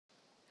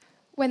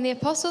When the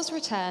apostles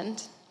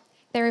returned,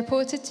 they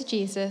reported to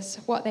Jesus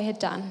what they had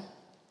done.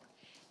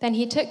 Then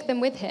he took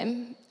them with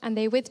him, and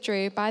they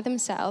withdrew by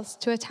themselves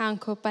to a town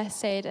called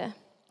Bethsaida.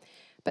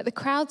 But the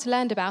crowds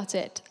learned about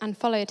it and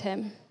followed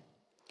him.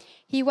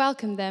 He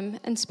welcomed them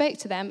and spoke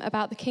to them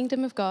about the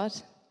kingdom of God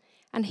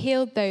and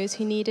healed those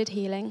who needed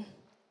healing.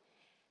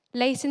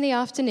 Late in the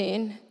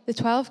afternoon, the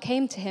 12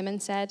 came to him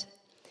and said,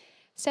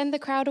 "Send the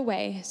crowd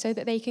away so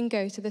that they can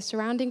go to the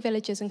surrounding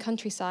villages and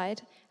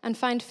countryside and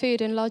find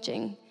food and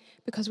lodging,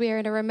 because we are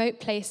in a remote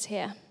place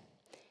here."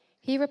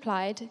 He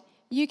replied,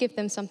 "You give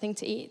them something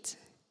to eat."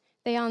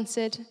 They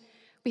answered,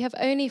 "We have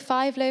only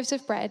 5 loaves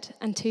of bread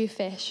and 2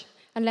 fish,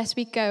 unless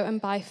we go and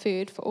buy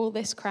food for all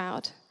this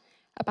crowd."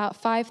 About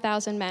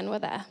 5,000 men were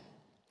there.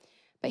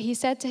 But he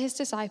said to his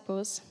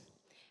disciples,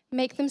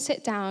 "Make them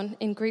sit down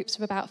in groups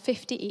of about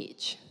 50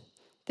 each."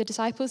 The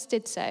disciples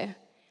did so,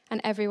 and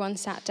everyone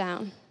sat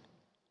down.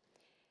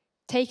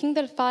 Taking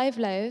the 5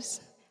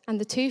 loaves and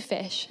the 2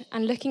 fish,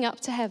 and looking up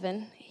to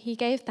heaven, he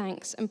gave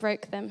thanks and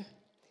broke them.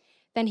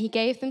 Then he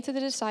gave them to the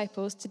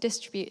disciples to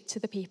distribute to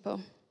the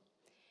people.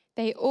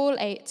 They all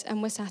ate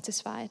and were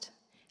satisfied,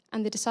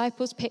 and the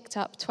disciples picked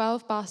up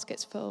 12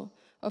 baskets full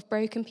of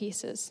broken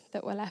pieces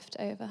that were left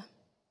over.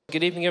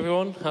 Good evening,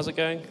 everyone. How's it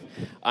going?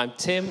 I'm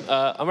Tim.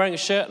 I'm wearing a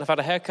shirt and I've had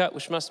a haircut,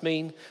 which must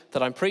mean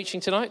that I'm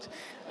preaching tonight.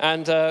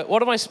 And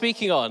what am I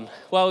speaking on?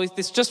 Well,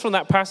 this just from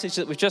that passage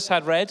that we've just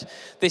had read.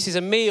 This is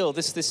a meal.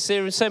 This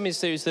sermon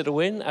series that will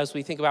win as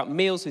we think about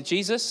meals with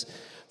Jesus,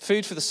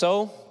 food for the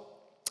soul.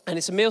 And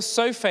it's a meal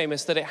so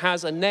famous that it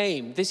has a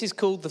name. This is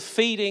called the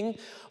feeding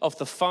of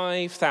the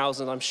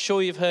 5,000. I'm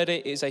sure you've heard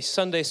it. It is a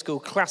Sunday school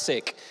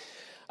classic.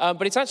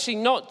 But it's actually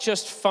not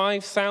just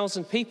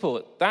 5,000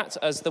 people. That,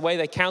 as the way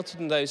they counted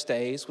in those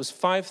days, was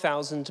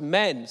 5,000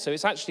 men. So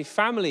it's actually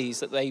families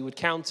that they would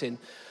count in.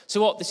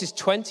 So what, this is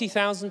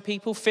 20,000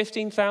 people,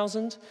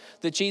 15,000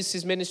 that Jesus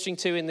is ministering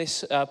to in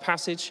this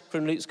passage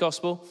from Luke's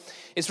Gospel.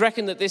 It's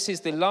reckoned that this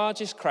is the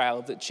largest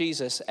crowd that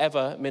Jesus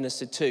ever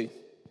ministered to.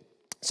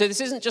 So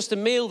this isn't just a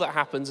meal that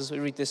happens as we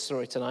read this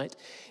story tonight.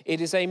 It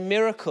is a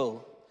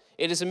miracle.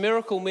 It is a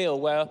miracle meal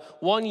where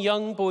one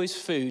young boy's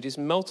food is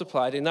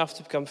multiplied enough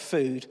to become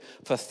food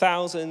for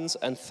thousands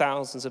and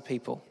thousands of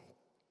people.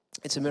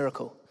 It's a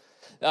miracle.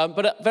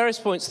 But at various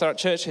points throughout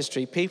church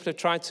history, people have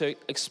tried to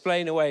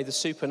explain away the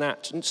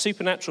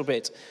supernatural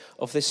bit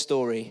of this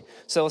story.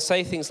 So they'll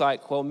say things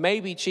like, well,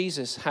 maybe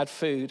Jesus had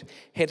food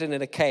hidden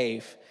in a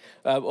cave.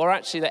 Or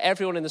actually that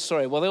everyone in the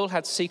story, well, they all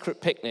had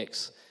secret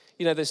picnics.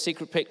 You know, those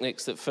secret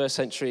picnics that first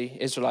century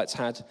Israelites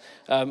had.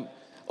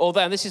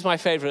 Although, and this is my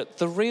favorite,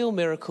 the real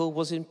miracle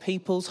was in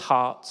people's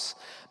hearts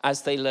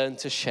as they learned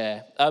to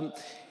share.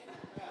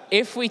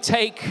 If we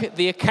take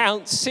the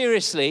account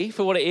seriously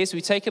for what it is,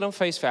 we take it on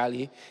face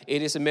value,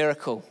 it is a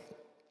miracle.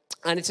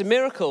 And it's a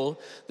miracle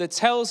that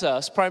tells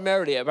us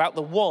primarily about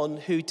the one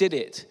who did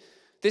it.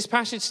 This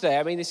passage today,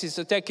 I mean, this is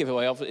a dead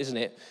giveaway, isn't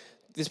it?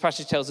 This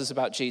passage tells us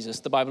about Jesus.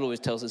 The Bible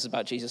always tells us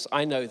about Jesus.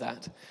 I know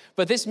that.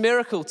 But this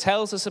miracle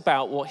tells us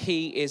about what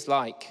he is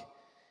like.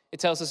 It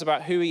tells us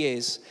about who he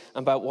is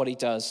and about what he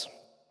does.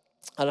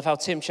 I love how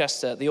Tim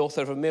Chester, the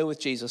author of A Meal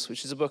with Jesus,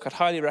 which is a book I'd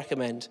highly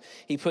recommend,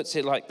 he puts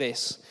it like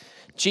this: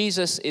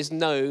 Jesus is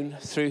known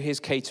through his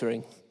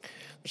catering,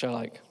 which I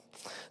like.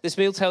 This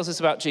meal tells us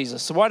about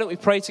Jesus. So why don't we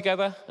pray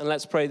together, and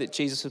let's pray that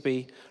Jesus will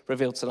be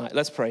revealed tonight.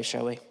 Let's pray,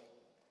 shall we?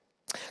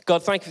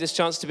 God, thank you for this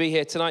chance to be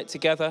here tonight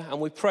together,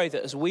 and we pray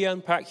that as we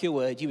unpack your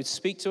word, you would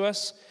speak to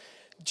us,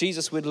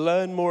 Jesus would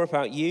learn more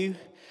about you,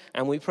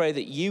 and we pray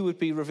that you would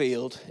be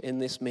revealed in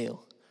this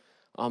meal.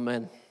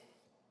 Amen.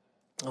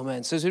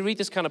 Amen. So as we read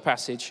this kind of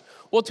passage,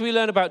 what do we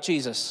learn about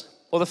Jesus?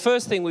 Well, the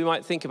first thing we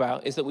might think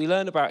about is that we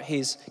learn about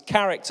his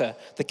character,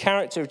 the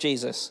character of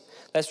Jesus.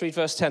 Let's read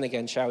verse 10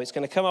 again, shall we? It's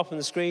going to come up on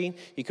the screen.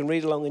 You can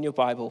read along in your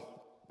Bible.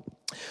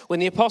 When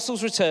the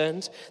apostles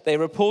returned, they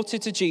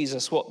reported to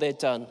Jesus what they'd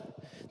done.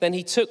 Then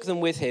he took them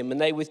with him,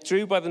 and they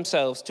withdrew by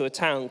themselves to a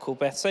town called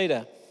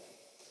Bethsaida.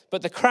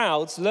 But the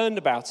crowds learned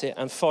about it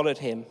and followed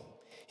him.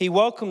 He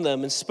welcomed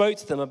them and spoke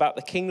to them about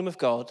the kingdom of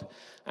God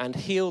and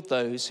healed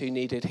those who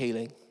needed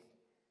healing.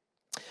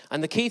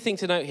 And the key thing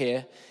to note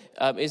here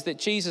is that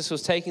Jesus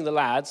was taking the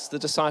lads, the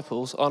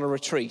disciples, on a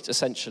retreat,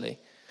 essentially.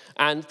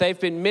 And they've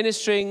been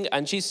ministering,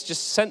 and Jesus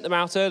just sent them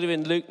out earlier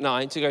in Luke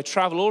 9 to go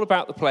travel all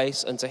about the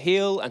place and to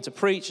heal and to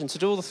preach and to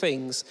do all the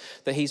things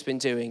that he's been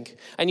doing.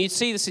 And you'd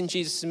see this in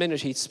Jesus'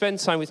 ministry. He'd spend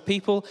time with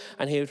people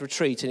and he would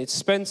retreat. And he'd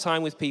spend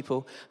time with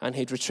people and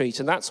he'd retreat.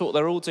 And that's what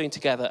they're all doing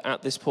together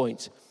at this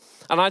point.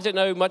 And I don't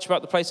know much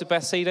about the place of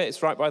Bethsaida.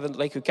 It's right by the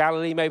Lake of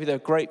Galilee. Maybe there are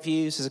great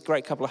views. There's a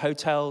great couple of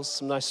hotels,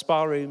 some nice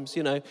spa rooms.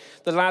 You know,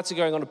 the lads are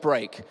going on a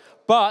break.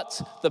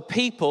 But the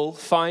people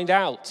find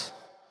out.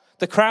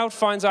 The crowd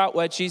finds out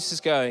where Jesus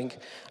is going,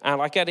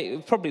 and I get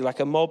it, probably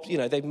like a mob, you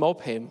know, they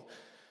mob him.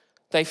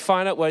 They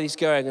find out where he's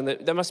going, and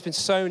there must have been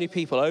so many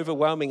people,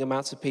 overwhelming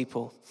amounts of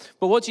people.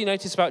 But what do you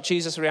notice about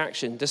Jesus'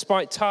 reaction?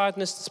 Despite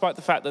tiredness, despite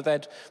the fact that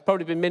they'd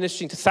probably been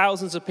ministering to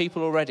thousands of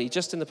people already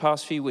just in the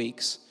past few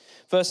weeks.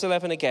 Verse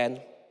 11 again,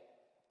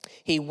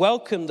 he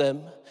welcomed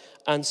them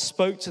and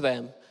spoke to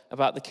them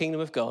about the kingdom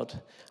of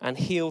God and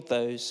healed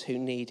those who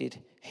needed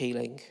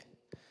healing.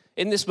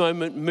 In this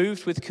moment,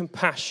 moved with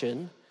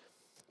compassion,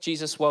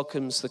 Jesus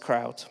welcomes the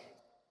crowd.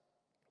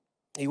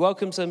 He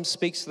welcomes them,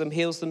 speaks to them,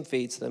 heals them,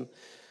 feeds them.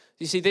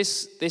 You see,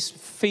 this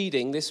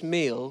feeding, this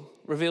meal,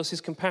 reveals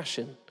his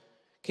compassion.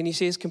 Can you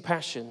see his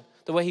compassion?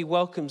 The way he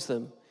welcomes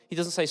them. He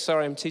doesn't say,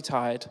 sorry, I'm too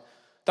tired.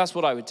 That's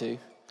what I would do.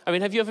 I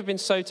mean, have you ever been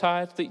so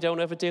tired that you don't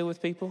ever deal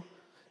with people?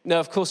 No,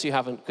 of course you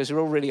haven't, because you're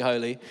all really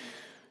holy.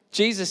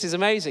 Jesus is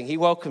amazing. He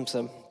welcomes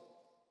them.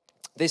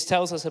 This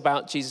tells us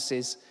about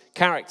Jesus'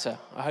 character.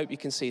 I hope you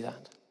can see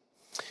that.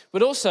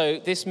 But also,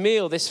 this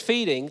meal, this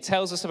feeding,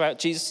 tells us about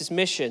Jesus'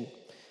 mission.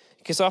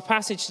 Because our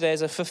passage today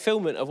is a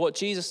fulfillment of what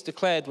Jesus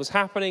declared was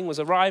happening, was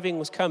arriving,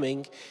 was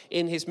coming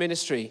in his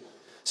ministry.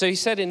 So he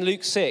said in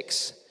Luke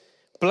 6,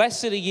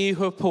 "Blessed are you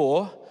who are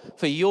poor,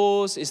 for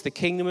yours is the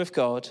kingdom of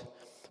God.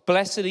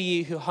 Blessed are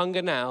you who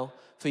hunger now,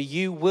 for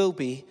you will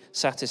be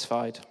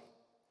satisfied."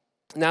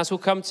 Now, as we'll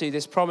come to,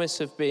 this promise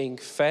of being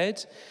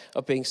fed,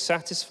 of being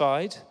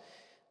satisfied,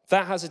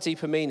 that has a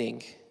deeper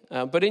meaning.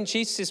 But in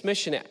Jesus'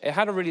 mission, it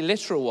had a really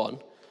literal one.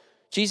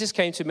 Jesus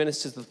came to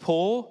minister to the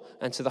poor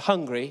and to the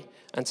hungry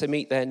and to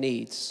meet their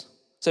needs.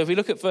 So if we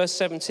look at verse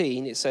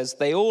 17, it says,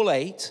 they all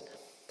ate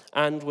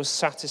and were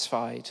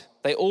satisfied.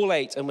 They all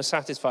ate and were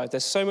satisfied.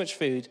 There's so much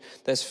food,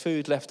 there's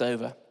food left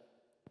over.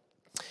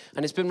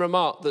 And it's been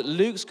remarked that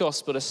Luke's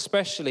gospel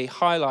especially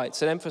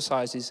highlights and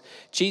emphasizes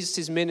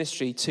Jesus'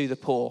 ministry to the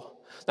poor.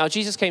 Now,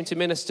 Jesus came to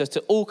minister to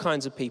all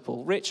kinds of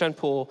people, rich and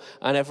poor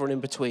and everyone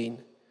in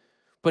between.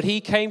 But he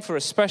came for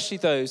especially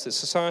those that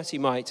society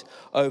might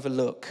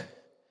overlook.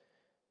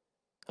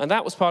 And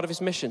that was part of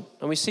his mission.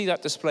 And we see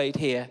that displayed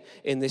here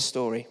in this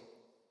story.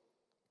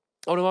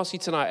 I want to ask you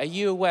tonight, are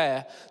you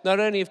aware not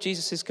only of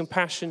Jesus'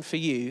 compassion for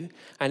you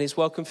and his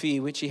welcome for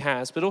you, which he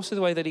has, but also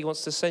the way that he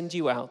wants to send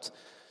you out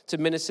to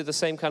minister to the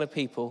same kind of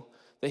people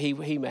that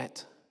he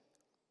met?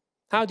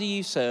 How do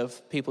you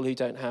serve people who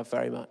don't have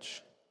very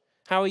much?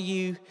 How are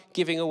you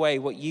giving away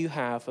what you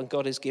have and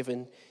God has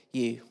given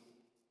you?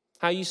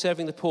 How are you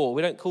serving the poor?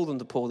 We don't call them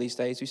the poor these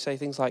days. We say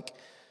things like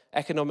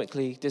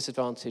economically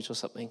disadvantaged or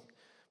something.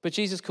 But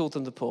Jesus called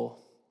them the poor.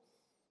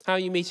 How are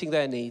you meeting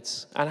their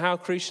needs? And how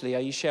crucially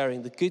are you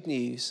sharing the good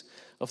news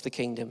of the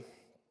kingdom?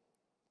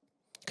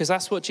 Because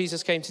that's what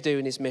Jesus came to do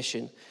in his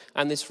mission.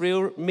 And this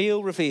real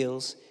meal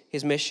reveals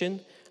his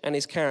mission and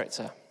his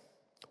character.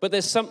 But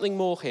there's something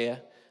more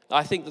here,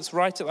 I think, that's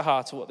right at the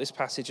heart of what this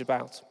passage is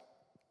about.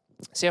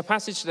 See, our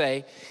passage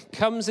today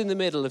comes in the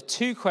middle of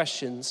two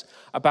questions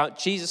about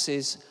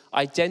Jesus'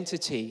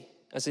 identity,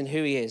 as in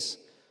who he is.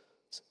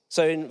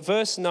 So in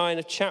verse 9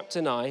 of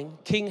chapter 9,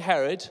 King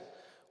Herod,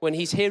 when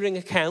he's hearing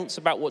accounts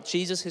about what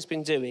Jesus has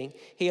been doing,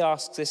 he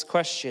asks this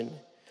question: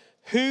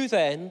 who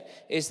then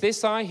is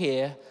this I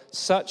hear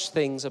such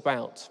things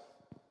about?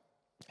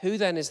 Who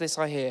then is this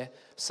I hear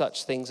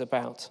such things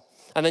about?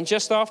 And then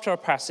just after our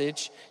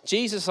passage,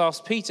 Jesus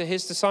asked Peter,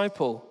 his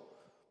disciple,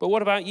 but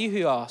what about you?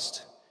 Who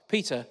asked?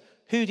 Peter,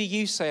 who do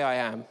you say I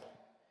am?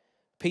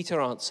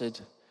 Peter answered,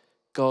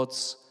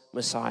 God's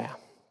Messiah.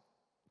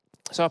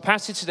 So our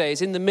passage today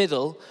is in the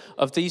middle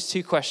of these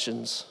two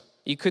questions.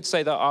 You could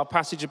say that our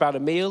passage about a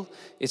meal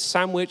is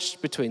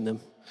sandwiched between them.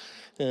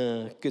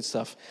 Good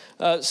stuff.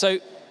 So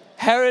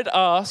Herod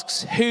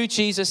asks who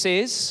Jesus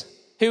is.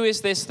 Who is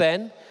this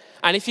then?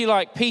 And if you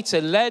like, Peter,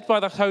 led by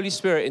the Holy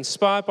Spirit,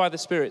 inspired by the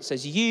Spirit,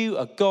 says, you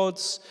are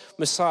God's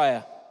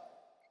Messiah.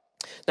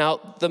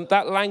 Now,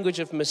 that language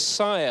of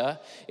Messiah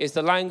is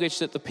the language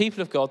that the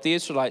people of God, the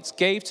Israelites,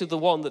 gave to the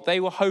one that they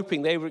were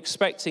hoping, they were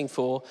expecting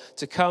for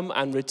to come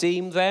and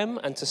redeem them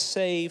and to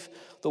save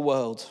the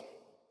world.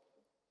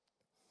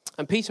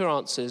 And Peter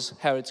answers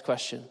Herod's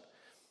question.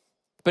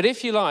 But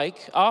if you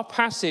like, our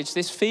passage,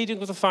 this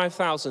feeding of the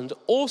 5,000,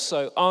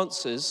 also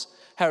answers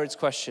Herod's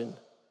question.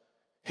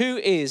 Who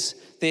is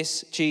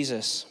this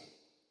Jesus?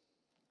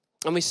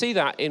 And we see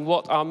that in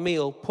what our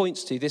meal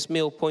points to, this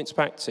meal points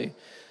back to.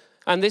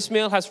 And this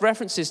meal has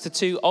references to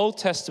two Old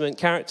Testament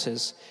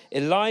characters,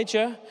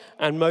 Elijah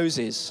and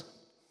Moses.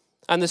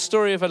 And the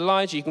story of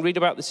Elijah, you can read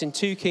about this in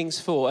 2 Kings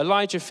 4.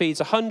 Elijah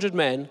feeds 100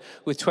 men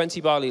with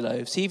 20 barley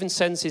loaves. He even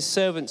sends his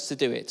servants to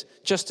do it,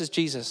 just as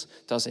Jesus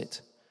does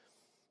it.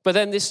 But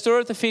then this story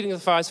of the feeding of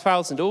the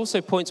 5,000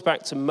 also points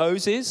back to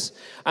Moses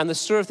and the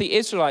story of the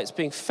Israelites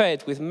being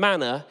fed with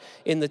manna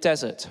in the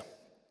desert.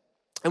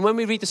 And when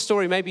we read the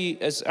story,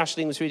 maybe as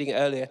Aisling was reading it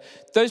earlier,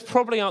 those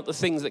probably aren't the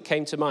things that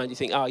came to mind. You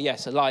think, oh,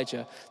 yes,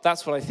 Elijah,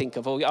 that's what I think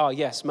of. Or, oh,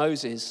 yes,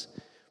 Moses.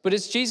 But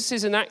as Jesus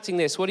is enacting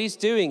this, what he's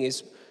doing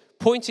is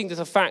pointing to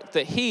the fact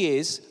that he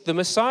is the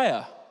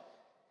Messiah.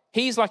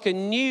 He's like a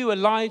new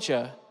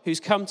Elijah who's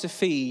come to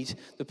feed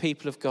the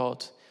people of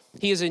God.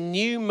 He is a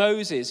new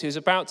Moses who's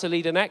about to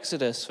lead an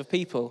exodus for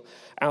people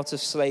out of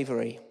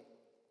slavery.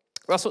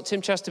 That's what Tim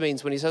Chester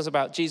means when he says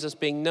about Jesus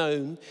being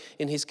known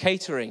in his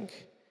catering.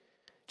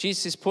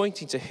 Jesus is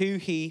pointing to who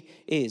he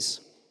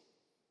is.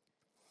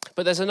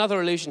 But there's another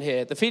allusion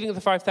here. The feeding of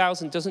the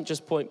 5,000 doesn't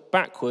just point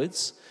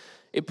backwards,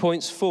 it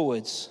points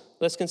forwards.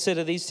 Let's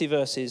consider these two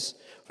verses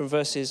from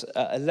verses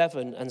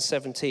 11 and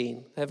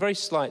 17. They're very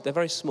slight, they're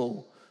very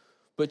small.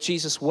 But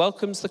Jesus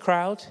welcomes the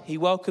crowd, he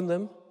welcomed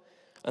them,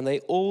 and they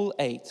all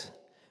ate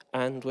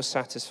and were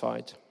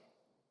satisfied.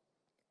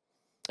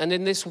 And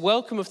in this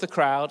welcome of the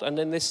crowd and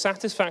in this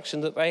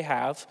satisfaction that they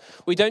have,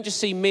 we don't just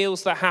see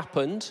meals that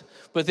happened,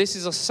 but this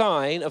is a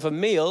sign of a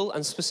meal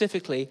and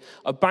specifically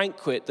a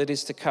banquet that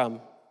is to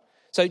come.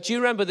 So do you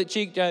remember that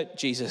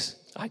Jesus,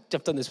 I've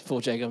done this before,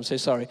 Jago, I'm so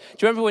sorry. Do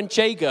you remember when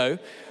Jago,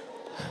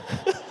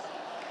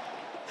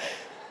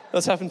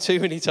 that's happened too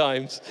many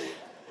times.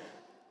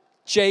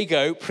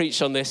 Jago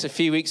preached on this a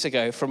few weeks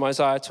ago from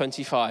Isaiah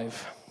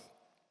 25.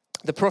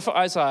 The prophet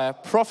Isaiah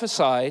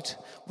prophesied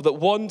that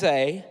one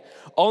day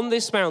on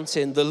this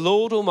mountain, the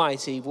Lord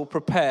Almighty will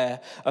prepare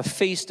a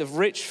feast of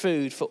rich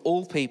food for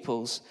all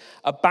peoples,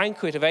 a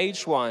banquet of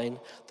aged wine,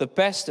 the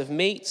best of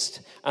meats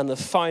and the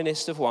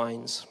finest of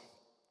wines.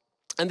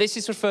 And this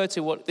is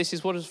what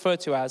is referred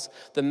to as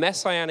the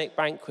Messianic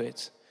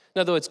banquet. In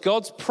other words,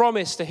 God's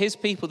promise to his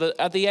people that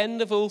at the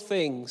end of all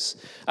things,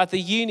 at the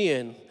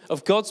union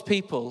of God's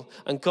people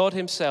and God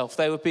himself,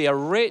 there would be a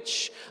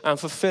rich and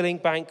fulfilling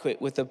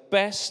banquet with the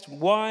best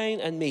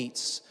wine and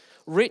meats,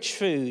 rich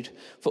food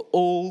for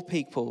all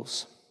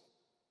peoples.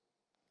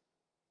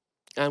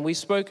 And we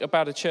spoke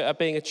about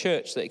being a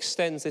church that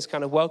extends this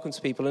kind of welcome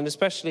to people, and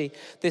especially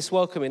this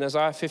welcome in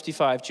Isaiah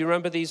 55. Do you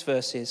remember these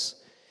verses?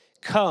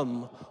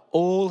 Come,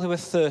 all who are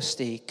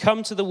thirsty,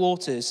 come to the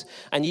waters,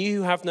 and you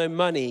who have no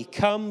money,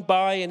 come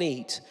buy and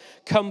eat.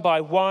 Come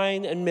buy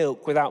wine and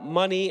milk without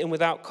money and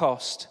without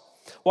cost.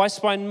 Why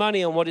spend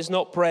money on what is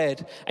not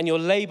bread, and your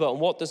labor on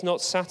what does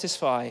not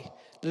satisfy?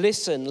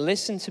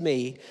 Listen to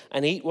me,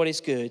 and eat what is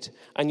good,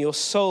 and your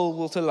soul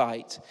will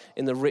delight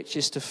in the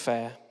richest of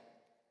fare.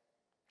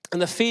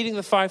 And the feeding of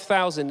the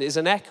 5,000 is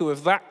an echo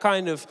of that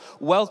kind of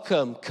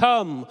welcome.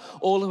 Come,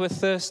 all who are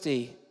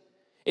thirsty.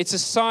 It's a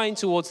sign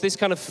towards this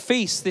kind of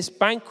feast, this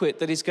banquet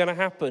that is going to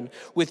happen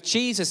with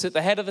Jesus at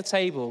the head of the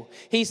table.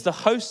 He's the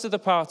host of the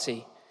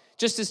party.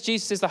 Just as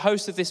Jesus is the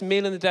host of this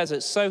meal in the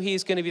desert, so he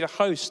is going to be the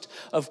host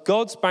of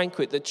God's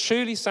banquet that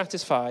truly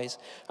satisfies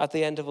at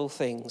the end of all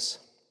things.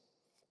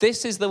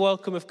 This is the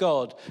welcome of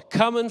God.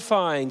 Come and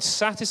find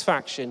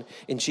satisfaction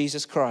in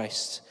Jesus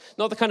Christ.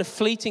 Not the kind of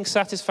fleeting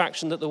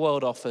satisfaction that the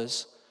world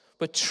offers,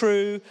 but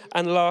true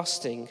and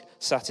lasting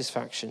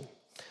satisfaction.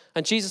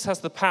 And Jesus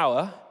has the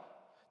power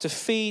to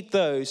feed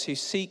those who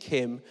seek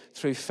him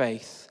through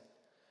faith.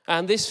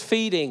 And this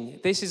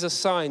feeding, this is a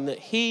sign that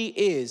he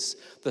is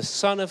the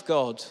Son of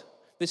God.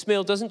 This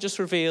meal doesn't just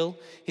reveal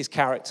his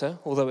character,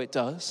 although it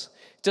does.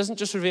 It doesn't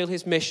just reveal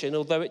his mission,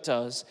 although it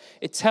does.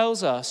 It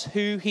tells us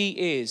who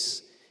he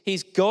is.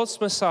 He's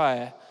God's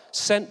Messiah,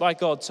 sent by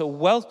God to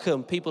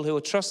welcome people who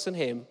will trust in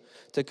him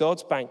to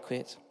God's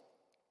banquet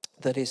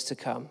that is to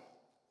come.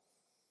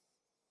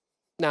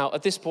 Now,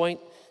 at this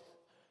point,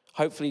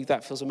 hopefully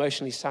that feels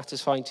emotionally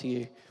satisfying to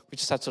you. We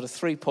just had sort of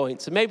 3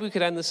 points, and maybe we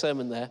could end the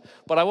sermon there.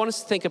 But I want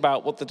us to think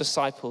about what the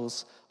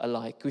disciples are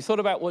like. We thought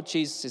about what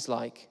Jesus is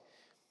like.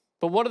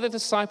 But what are the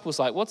disciples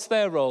like? What's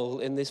their role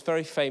in this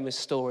very famous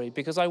story?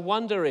 Because I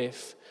wonder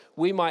if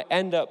we might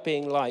end up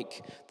being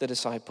like the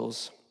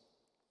disciples.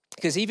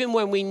 Because even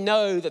when we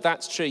know that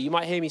that's true, you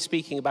might hear me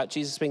speaking about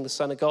Jesus being the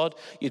Son of God.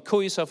 You'd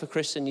call yourself a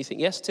Christian. You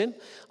think, yes, Tim,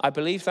 I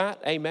believe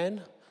that.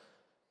 Amen.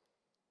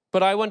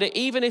 But I wonder,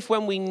 even if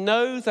when we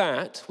know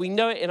that, we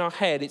know it in our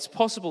head, it's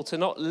possible to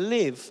not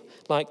live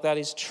like that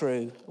is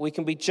true. We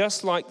can be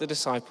just like the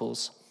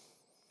disciples.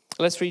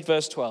 Let's read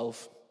verse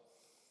 12.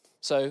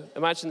 So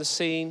imagine the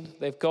scene.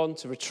 They've gone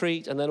to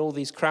retreat, and then all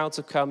these crowds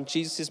have come.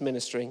 Jesus is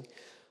ministering.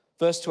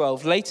 Verse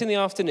 12, late in the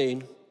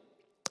afternoon,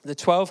 the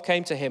 12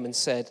 came to him and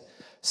said,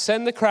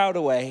 send the crowd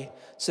away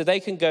so they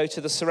can go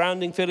to the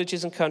surrounding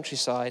villages and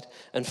countryside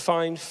and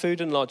find food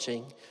and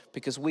lodging,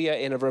 because we are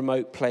in a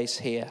remote place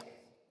here.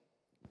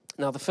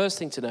 Now, the first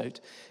thing to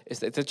note is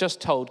that they've just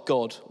told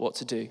God what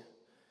to do. Have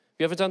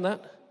you ever done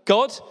that?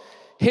 God,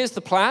 here's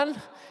the plan.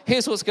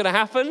 Here's what's going to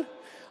happen.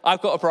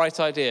 I've got a bright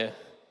idea.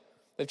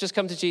 They've just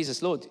come to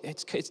Jesus. Lord,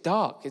 it's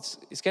dark.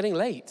 It's getting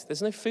late.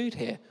 There's no food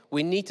here.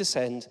 We need to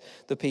send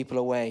the people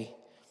away.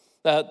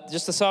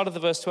 Just the start of the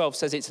verse 12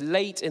 says it's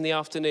late in the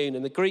afternoon,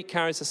 and the Greek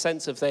carries a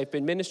sense of they've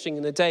been ministering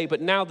in the day, but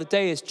now the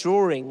day is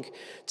drawing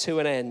to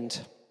an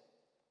end.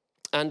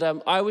 And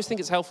I always think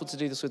it's helpful to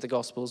do this with the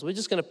Gospels. We're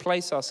just going to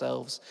place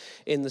ourselves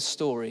in the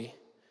story.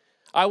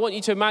 I want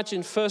you to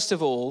imagine, first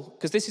of all,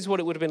 because this is what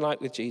it would have been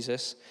like with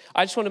Jesus.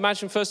 I just want to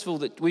imagine, first of all,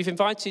 that we've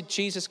invited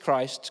Jesus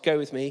Christ, to go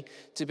with me,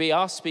 to be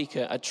our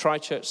speaker at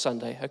Tri-Church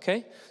Sunday,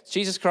 okay?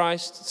 Jesus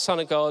Christ, Son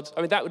of God.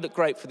 I mean, that would look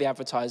great for the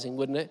advertising,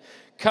 wouldn't it?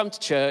 Come to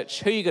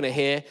church. Who are you going to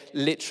hear?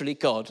 Literally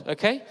God,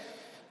 okay?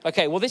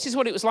 Okay, well, this is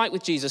what it was like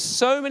with Jesus.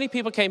 So many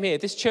people came here.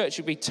 This church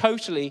would be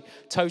totally,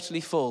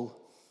 totally full.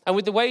 And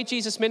with the way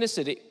Jesus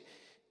ministered,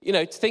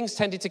 things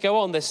tended to go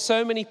on. There's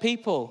so many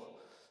people.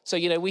 So,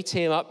 we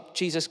team up.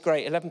 Jesus,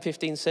 great.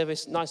 11:15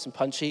 service, nice and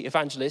punchy,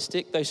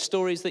 evangelistic. Those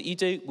stories that you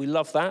do, we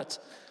love that.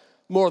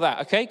 More of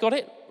that, okay? Got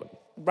it?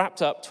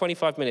 Wrapped up,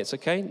 25 minutes,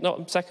 okay?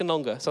 Not a second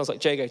longer. Sounds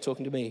like Jago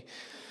talking to me.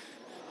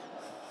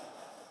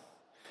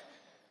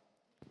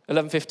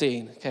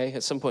 11:15, okay,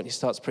 at some point he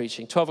starts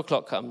preaching. 12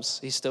 o'clock comes,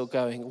 he's still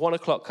going. 1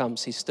 o'clock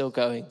comes, he's still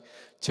going.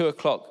 2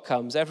 o'clock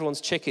comes,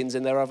 everyone's chickens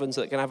in their ovens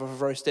that can have a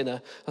roast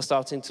dinner are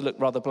starting to look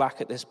rather black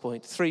at this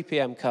point. 3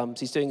 p.m. comes,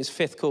 he's doing his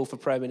 5th call for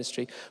prayer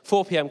ministry.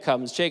 4 p.m.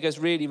 comes, Jago's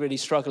really, really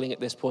struggling at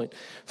this point.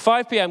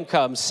 5 p.m.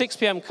 comes, 6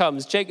 p.m.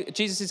 comes,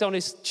 Jesus is on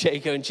his,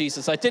 Jago and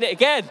Jesus, I did it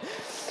again.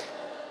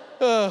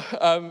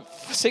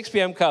 6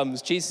 p.m.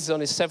 comes, Jesus is on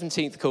his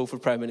 17th call for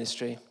prayer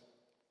ministry.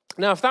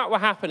 Now, if that were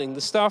happening,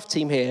 the staff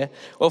team here,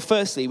 well,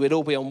 firstly, we'd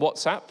all be on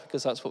WhatsApp,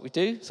 because that's what we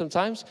do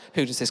sometimes.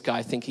 Who does this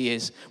guy think he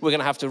is? We're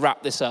going to have to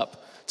wrap this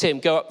up. Tim,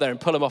 go up there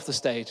and pull him off the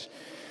stage.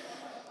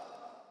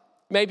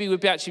 Maybe we'd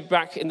be actually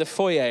back in the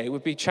foyer.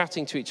 We'd be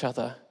chatting to each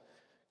other.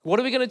 What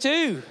are we going to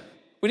do?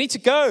 We need to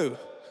go.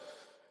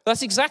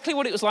 That's exactly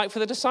what it was like for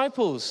the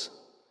disciples.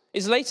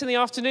 It's late in the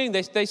afternoon.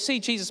 They see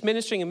Jesus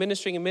ministering and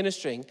ministering and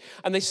ministering,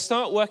 and they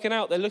start working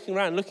out. They're looking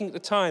around, looking at the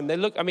time.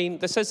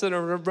 They says they're in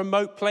a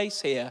remote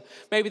place here.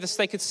 Maybe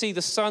they could see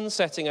the sun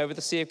setting over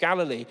the Sea of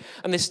Galilee,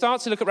 and they start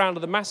to look around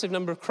at the massive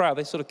number of crowd.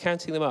 They're sort of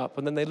counting them up,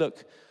 and then they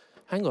look,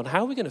 hang on,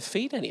 how are we going to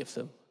feed any of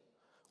them?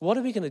 What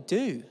are we going to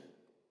do?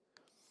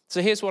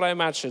 So here's what I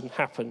imagine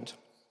happened.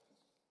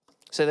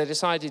 So they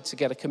decided to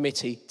get a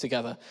committee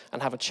together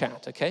and have a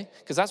chat, okay?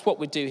 Because that's what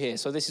we'd do here.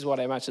 So this is what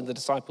I imagine the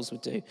disciples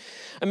would do.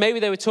 And maybe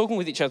they were talking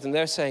with each other and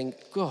they're saying,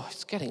 God,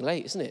 it's getting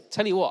late, isn't it?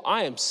 Tell you what,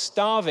 I am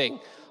starving.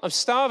 I'm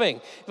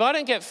starving. If I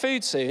don't get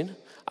food soon,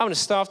 I'm going to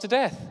starve to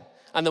death.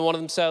 And then one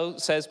of them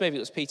says, maybe it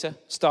was Peter,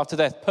 starve to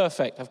death.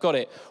 Perfect, I've got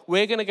it.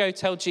 We're going to go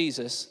tell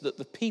Jesus that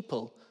the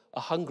people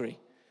are hungry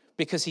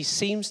because he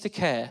seems to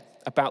care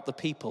about the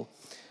people.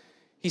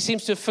 He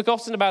seems to have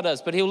forgotten about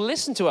us, but he'll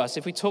listen to us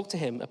if we talk to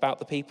him about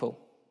the people.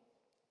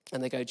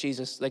 And they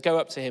go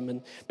up to him,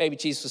 and maybe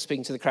Jesus was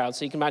speaking to the crowd.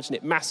 So you can imagine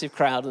it, massive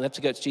crowd, and they have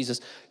to go to Jesus.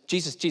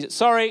 Jesus,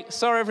 sorry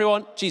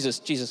everyone.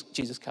 Jesus,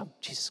 come.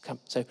 Jesus, come.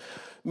 So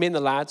me and the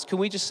lads, can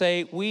we just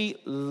say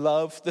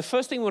the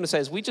first thing we want to say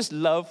is we just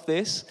love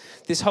this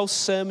whole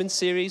sermon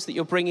series that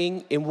you're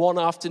bringing in one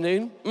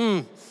afternoon.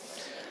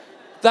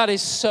 That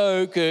is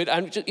so good.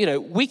 And,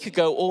 we could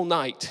go all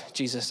night,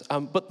 Jesus.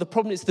 But the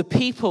problem is the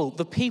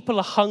people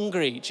are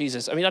hungry,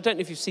 Jesus. I mean, I don't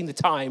know if you've seen The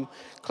Time.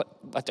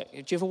 Do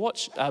you ever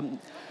watch?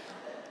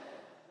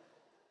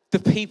 The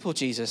people,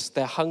 Jesus,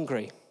 they're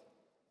hungry.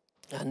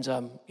 And,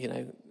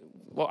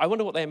 I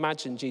wonder what they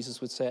imagine Jesus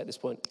would say at this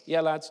point.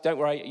 Yeah, lads, don't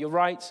worry. You're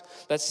right.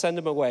 Let's send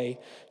them away,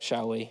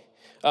 shall we?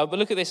 But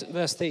look at this,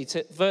 verse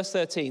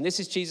 13. This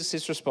is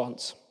Jesus'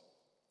 response.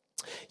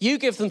 You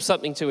give them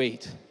something to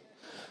eat.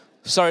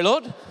 Sorry,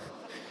 Lord?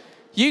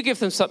 You give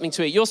them something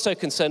to eat. You're so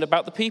concerned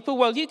about the people.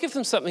 Well, you give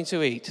them something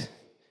to eat.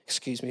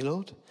 Excuse me,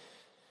 Lord.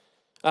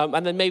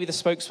 And then maybe the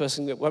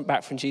spokesperson went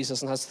back from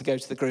Jesus and has to go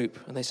to the group.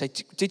 And they say,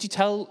 did you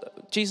tell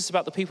Jesus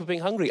about the people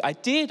being hungry? I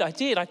did. I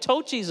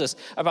told Jesus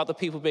about the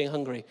people being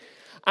hungry.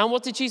 And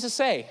what did Jesus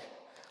say?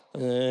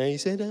 He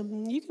said,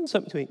 you give them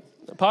something to eat.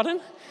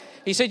 Pardon?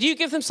 He said, you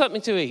give them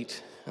something to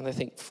eat. And they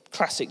think,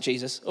 classic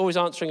Jesus, always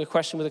answering a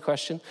question with a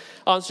question,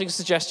 answering a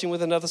suggestion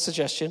with another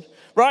suggestion.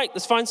 Right,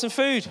 let's find some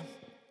food.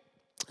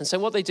 And so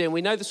what they do, and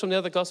we know this from the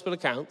other gospel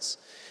accounts,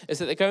 is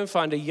that they go and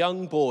find a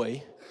young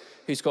boy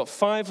who's got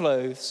 5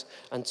 loaves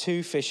and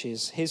 2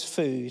 fishes, his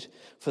food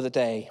for the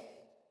day.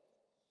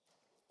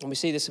 And we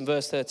see this in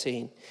verse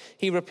 13.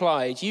 He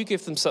replied, you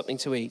give them something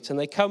to eat. And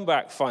they come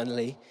back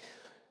finally.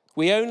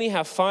 We only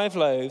have 5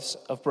 loaves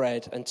of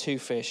bread and 2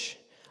 fish,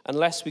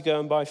 unless we go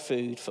and buy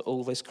food for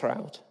all this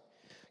crowd.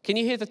 Can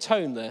you hear the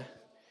tone there?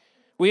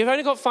 We have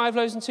only got 5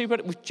 loaves and 2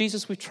 bread. With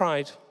Jesus, we've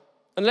tried.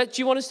 And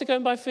do you want us to go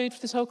and buy food for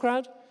this whole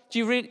crowd? Do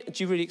you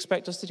really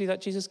expect us to do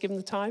that, Jesus, given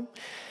the time?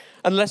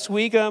 Unless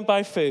we go and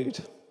buy food.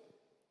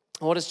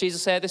 And what does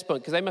Jesus say at this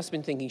point? Because they must have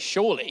been thinking,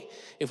 surely,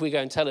 if we go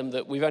and tell him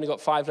that we've only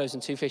got 5 loaves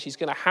and 2 fish, he's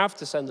going to have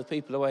to send the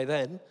people away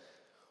then.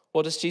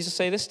 What does Jesus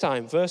say this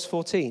time? Verse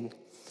 14.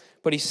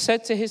 But he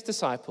said to his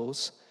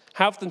disciples,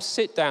 have them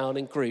sit down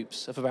in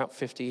groups of about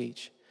 50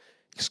 each.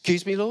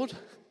 Excuse me, Lord?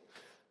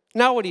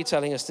 Now what are you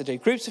telling us to do?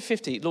 Groups of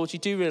 50. Lord, you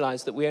do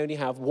realize that we only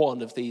have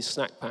one of these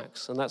snack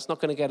packs, and that's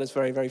not going to get us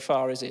very, very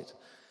far, is it?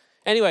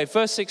 Anyway,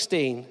 verse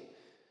 16.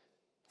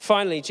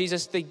 Finally,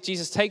 Jesus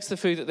takes the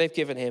food that they've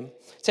given him,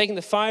 taking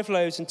the 5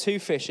 loaves and 2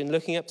 fish and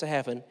looking up to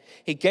heaven,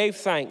 he gave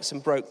thanks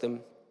and broke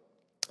them.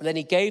 And then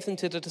he gave them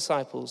to the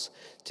disciples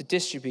to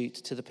distribute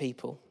to the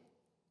people.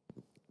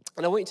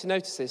 And I want you to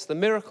notice this. The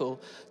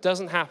miracle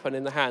doesn't happen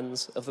in the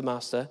hands of the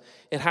master.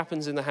 It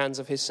happens in the hands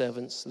of his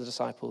servants, the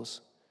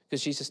disciples.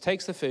 Because Jesus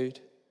takes the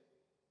food,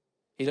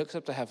 he looks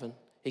up to heaven,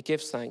 he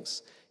gives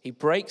thanks, he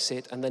breaks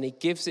it, and then he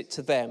gives it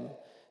to them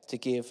to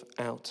give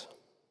out.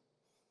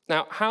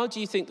 Now, how do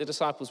you think the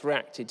disciples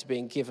reacted to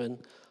being given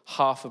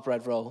half a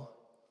bread roll?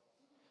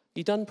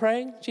 You done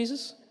praying,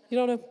 Jesus? You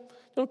don't want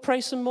to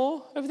pray some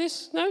more over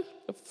this? No?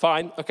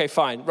 Fine. Okay,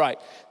 fine. Right.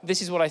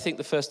 This is what I think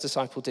the first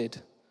disciple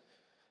did.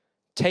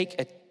 Take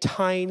a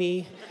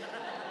tiny...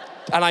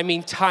 And I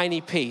mean tiny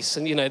piece.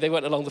 And, they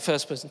went along the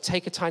first person.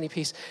 Take a tiny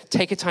piece.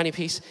 Take a tiny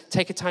piece.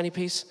 Take a tiny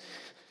piece.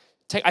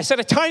 I said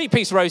a tiny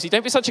piece, Rosie.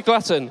 Don't be such a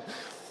glutton.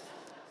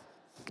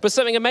 But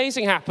something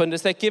amazing happened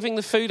as they're giving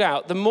the food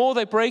out. The more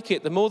they break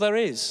it, the more there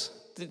is.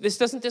 This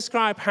doesn't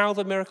describe how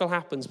the miracle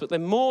happens, but the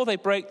more they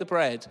break the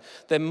bread,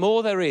 the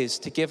more there is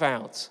to give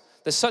out.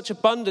 There's such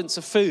abundance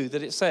of food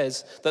that it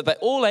says that they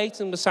all ate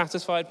and were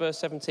satisfied, verse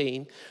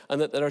 17, and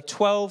that there are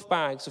 12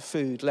 bags of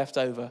food left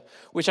over,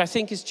 which I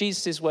think is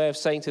Jesus' way of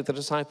saying to the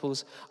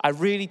disciples, I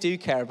really do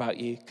care about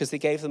you, because they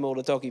gave them all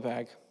a doggy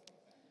bag.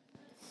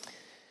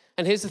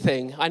 And here's the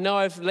thing, I know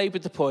I've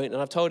labored the point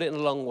and I've told it in a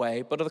long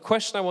way, but the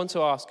question I want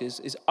to ask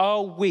is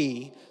are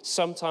we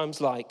sometimes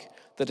like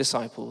the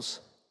disciples?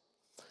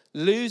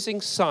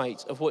 Losing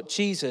sight of what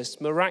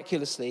Jesus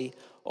miraculously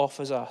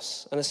offers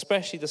us, and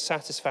especially the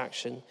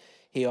satisfaction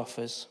he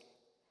offers.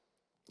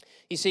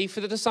 You see,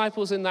 for the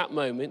disciples in that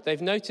moment,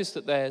 they've noticed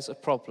that there's a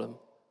problem.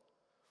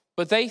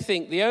 But they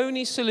think the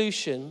only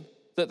solution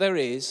that there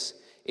is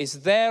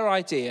their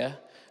idea,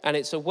 and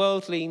it's a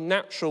worldly,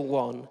 natural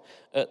one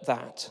at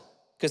that.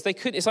 Because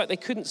it's like they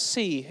couldn't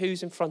see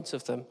who's in front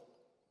of them.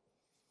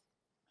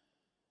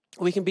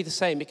 We can be the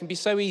same. It can be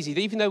so easy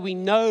that even though we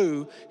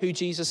know who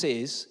Jesus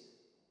is,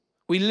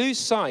 we lose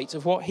sight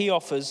of what he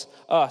offers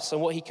us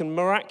and what he can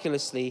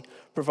miraculously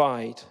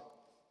provide.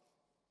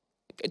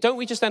 Don't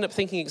we just end up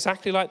thinking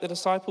exactly like the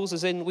disciples?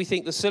 As in, we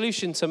think the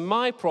solution to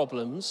my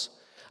problems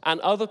and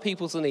other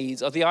people's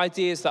needs are the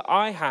ideas that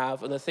I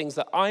have and the things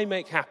that I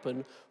make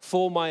happen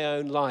for my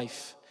own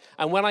life.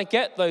 And when I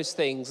get those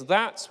things,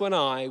 that's when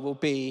I will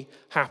be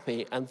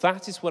happy. And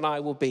that is when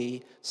I will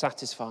be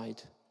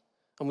satisfied.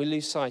 And we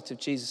lose sight of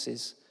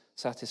Jesus'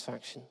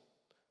 satisfaction.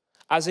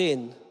 As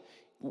in,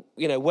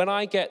 when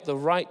I get the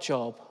right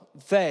job,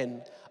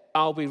 then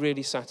I'll be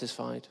really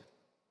satisfied.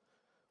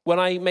 When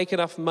I make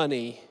enough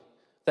money,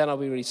 then I'll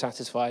be really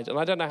satisfied. And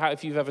I don't know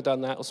if you've ever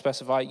done that or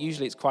specify.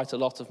 Usually it's quite a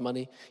lot of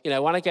money.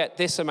 When I get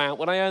this amount,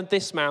 when I earn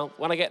this amount,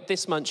 when I get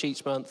this much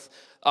each month,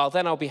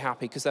 then I'll be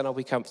happy because then I'll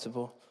be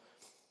comfortable.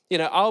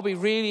 I'll be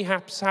really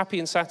happy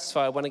and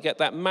satisfied when I get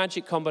that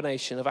magic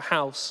combination of a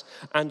house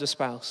and a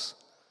spouse.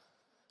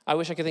 I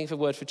wish I could think of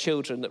a word for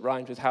children that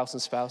rhymed with house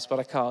and spouse, but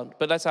I can't.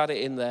 But let's add it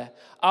in there.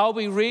 I'll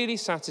be really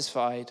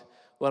satisfied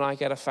when I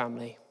get a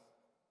family.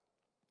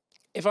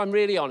 If I'm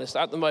really honest,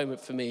 at the moment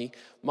for me,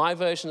 my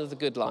version of the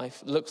good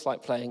life looks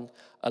like playing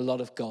a lot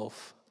of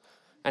golf.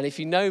 And if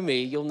you know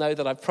me, you'll know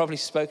that I've probably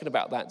spoken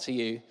about that to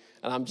you.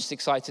 And I'm just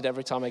excited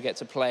every time I get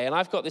to play. And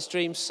I've got this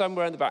dream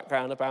somewhere in the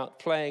background about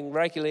playing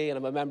regularly, and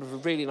I'm a member of a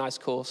really nice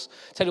course.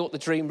 Tell you what the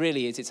dream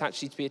really is. It's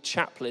actually to be a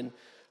chaplain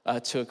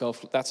to a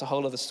golf. That's a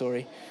whole other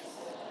story.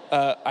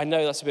 I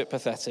know that's a bit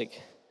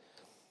pathetic.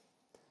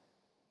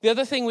 The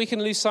other thing we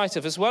can lose sight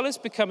of, as well as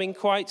becoming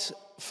quite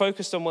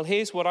focused on, well,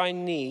 here's what I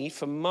need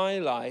for my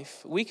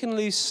life, we can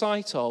lose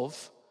sight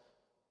of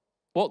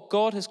what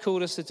God has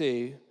called us to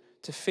do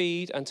to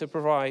feed and to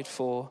provide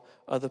for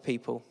other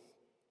people.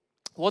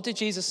 What did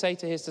Jesus say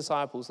to his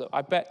disciples that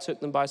I bet took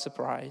them by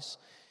surprise?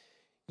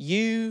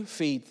 You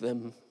feed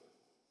them.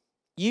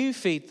 You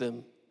feed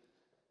them.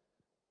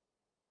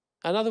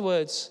 In other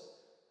words,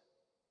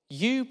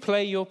 you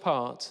play your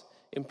part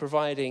in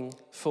providing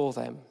for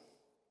them.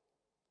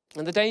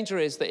 And the danger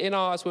is that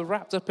as we're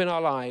wrapped up in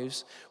our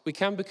lives, we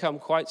can become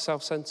quite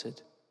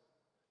self-centered.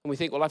 And we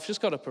think, well, I've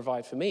just got to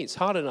provide for me. It's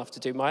hard enough to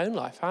do my own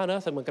life. How on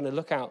earth am I going to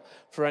look out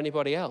for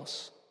anybody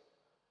else?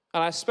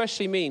 And I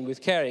especially mean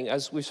with caring,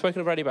 as we've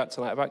spoken already about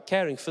tonight, about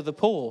caring for the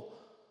poor,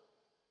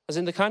 as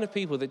in the kind of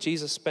people that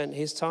Jesus spent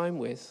his time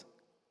with.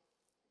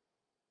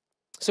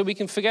 So we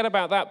can forget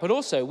about that, but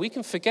also we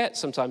can forget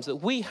sometimes that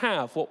we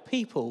have what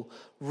people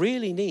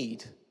really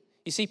need.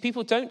 You see,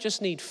 people don't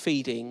just need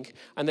feeding,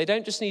 and they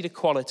don't just need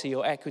equality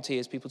or equity,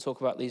 as people talk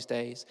about these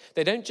days.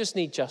 They don't just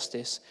need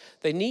justice.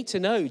 They need to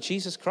know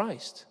Jesus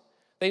Christ.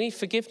 They need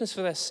forgiveness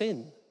for their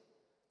sin.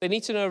 They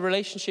need to know a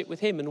relationship with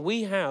him, and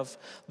we have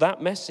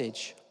that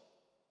message.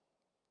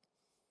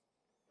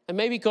 And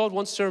maybe God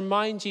wants to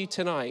remind you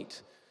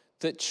tonight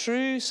that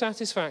true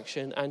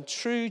satisfaction and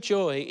true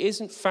joy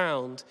isn't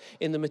found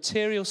in the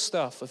material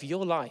stuff of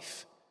your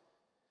life.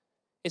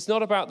 It's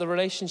not about the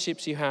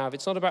relationships you have.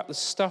 It's not about the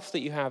stuff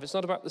that you have. It's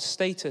not about the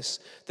status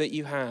that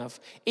you have.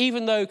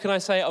 Even though, can I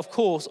say, of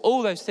course,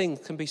 all those things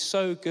can be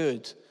so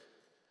good.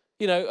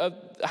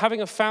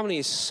 Having a family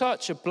is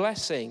such a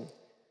blessing.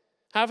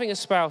 Having a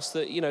spouse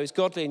that, is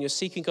godly and you're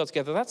seeking God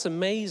together, that's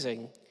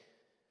amazing.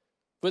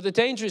 But the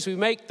danger is we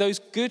make those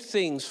good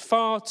things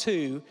far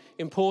too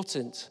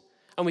important.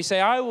 And we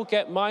say, I will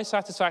get my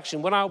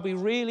satisfaction when I'll be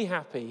really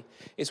happy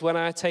is when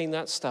I attain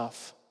that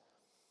stuff.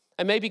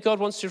 And maybe God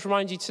wants to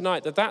remind you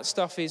tonight that that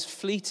stuff is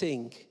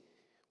fleeting.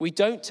 We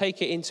don't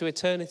take it into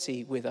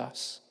eternity with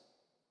us.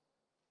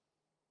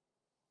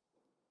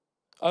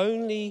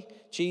 Only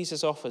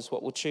Jesus offers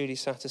what will truly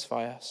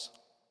satisfy us.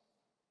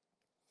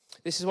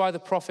 This is why the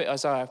prophet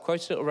Isaiah, I've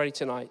quoted it already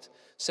tonight,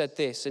 said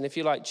this. And if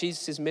you like,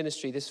 Jesus'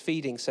 ministry, this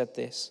feeding, said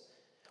this.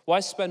 Why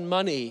spend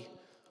money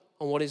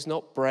on what is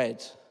not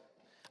bread,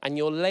 and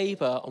your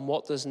labor on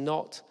what does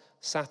not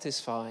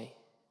satisfy?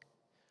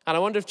 And I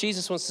wonder if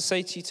Jesus wants to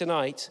say to you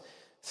tonight,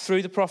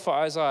 through the prophet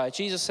Isaiah,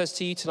 Jesus says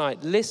to you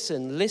tonight,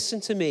 listen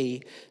to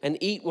me and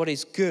eat what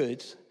is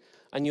good,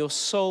 and your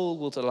soul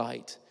will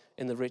delight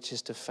in the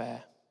richest of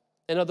fare.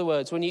 In other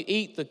words, when you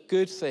eat the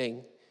good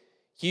thing,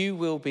 you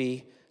will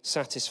be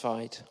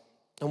satisfied.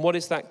 And what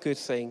is that good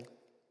thing?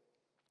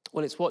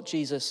 Well, it's what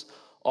Jesus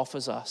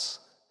offers us.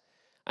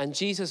 And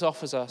Jesus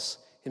offers us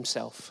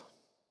himself.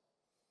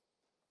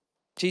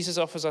 Jesus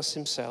offers us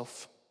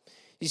himself.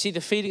 You see,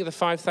 the feeding of the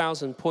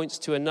 5,000 points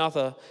to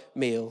another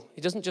meal.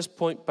 It doesn't just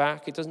point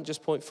back. It doesn't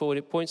just point forward.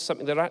 It points to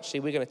something that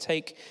actually we're going to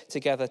take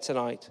together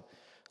tonight.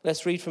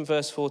 Let's read from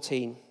verse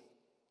 14.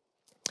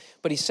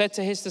 But he said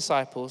to his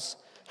disciples,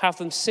 have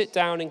them sit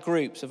down in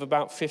groups of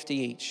about 50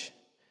 each.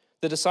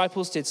 The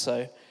disciples did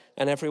so,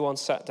 and everyone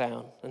sat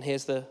down. And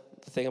here's the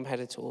thing I'm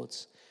headed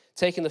towards.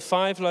 Taking the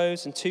 5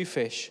 loaves and 2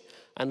 fish,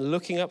 and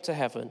looking up to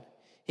heaven,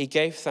 he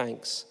gave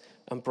thanks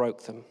and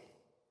broke them.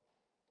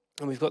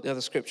 And we've got the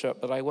other scripture up,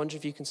 but I wonder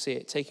if you can see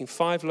it. Taking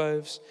 5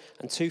 loaves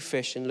and 2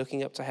 fish and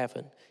looking up to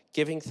heaven,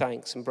 giving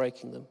thanks and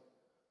breaking them.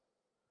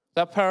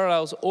 That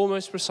parallels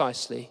almost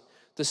precisely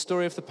the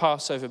story of the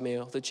Passover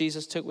meal that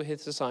Jesus took with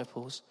his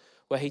disciples,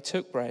 where he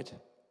took bread.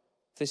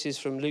 This is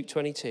from Luke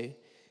 22.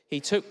 He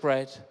took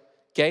bread,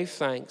 gave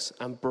thanks,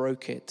 and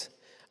broke it,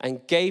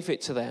 and gave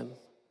it to them,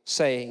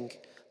 saying,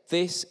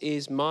 this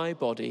is my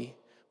body,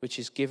 which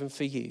is given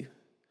for you.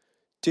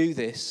 Do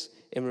this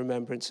in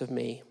remembrance of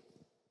me.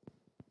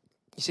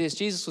 You see, as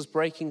Jesus was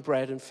breaking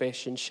bread and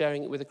fish and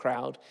sharing it with the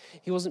crowd,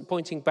 he wasn't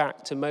pointing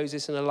back to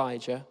Moses and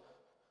Elijah,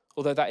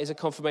 although that is a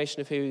confirmation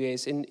of who he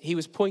is. And he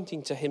was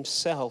pointing to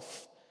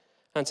himself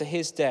and to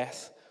his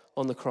death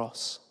on the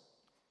cross.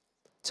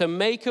 To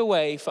make a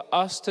way for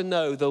us to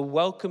know the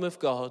welcome of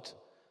God,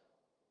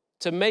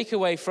 to make a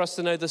way for us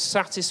to know the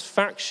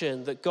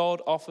satisfaction that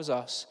God offers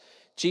us,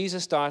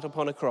 Jesus died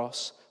upon a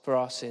cross for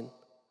our sin.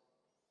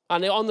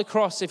 And on the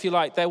cross, if you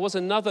like, there was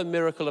another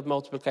miracle of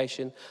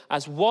multiplication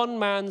as one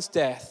man's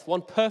death,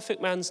 one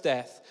perfect man's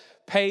death,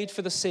 paid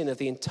for the sin of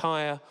the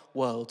entire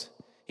world.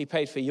 He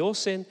paid for your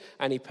sin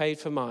and he paid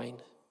for mine.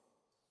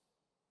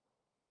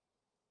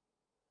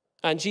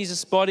 And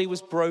Jesus' body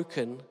was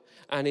broken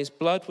and his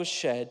blood was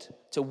shed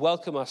to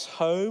welcome us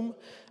home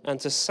and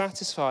to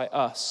satisfy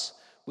us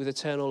with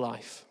eternal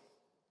life.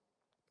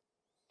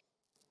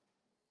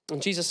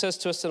 And Jesus says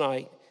to us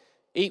tonight,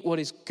 eat what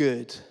is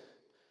good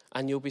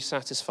and you'll be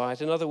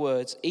satisfied. In other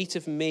words, eat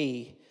of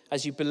me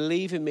as you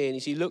believe in me and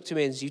as you look to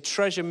me and as you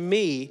treasure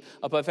me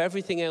above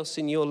everything else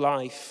in your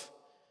life.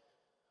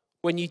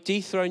 When you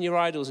dethrone your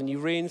idols and you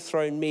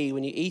re-enthrone me,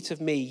 when you eat of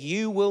me,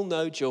 you will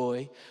know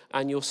joy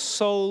and your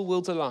soul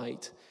will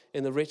delight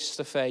in the richest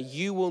of fare.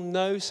 You will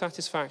know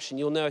satisfaction.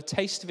 You'll know a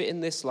taste of it in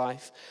this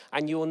life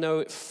and you will know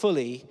it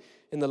fully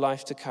in the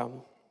life to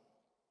come.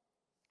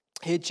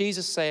 Hear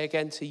Jesus say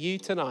again to you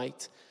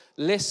tonight,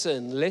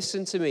 listen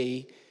to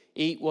me.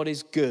 Eat what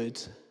is good,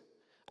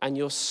 and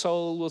your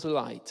soul will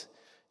delight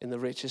in the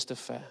richest of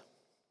fare.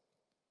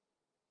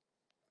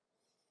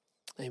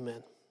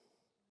 Amen.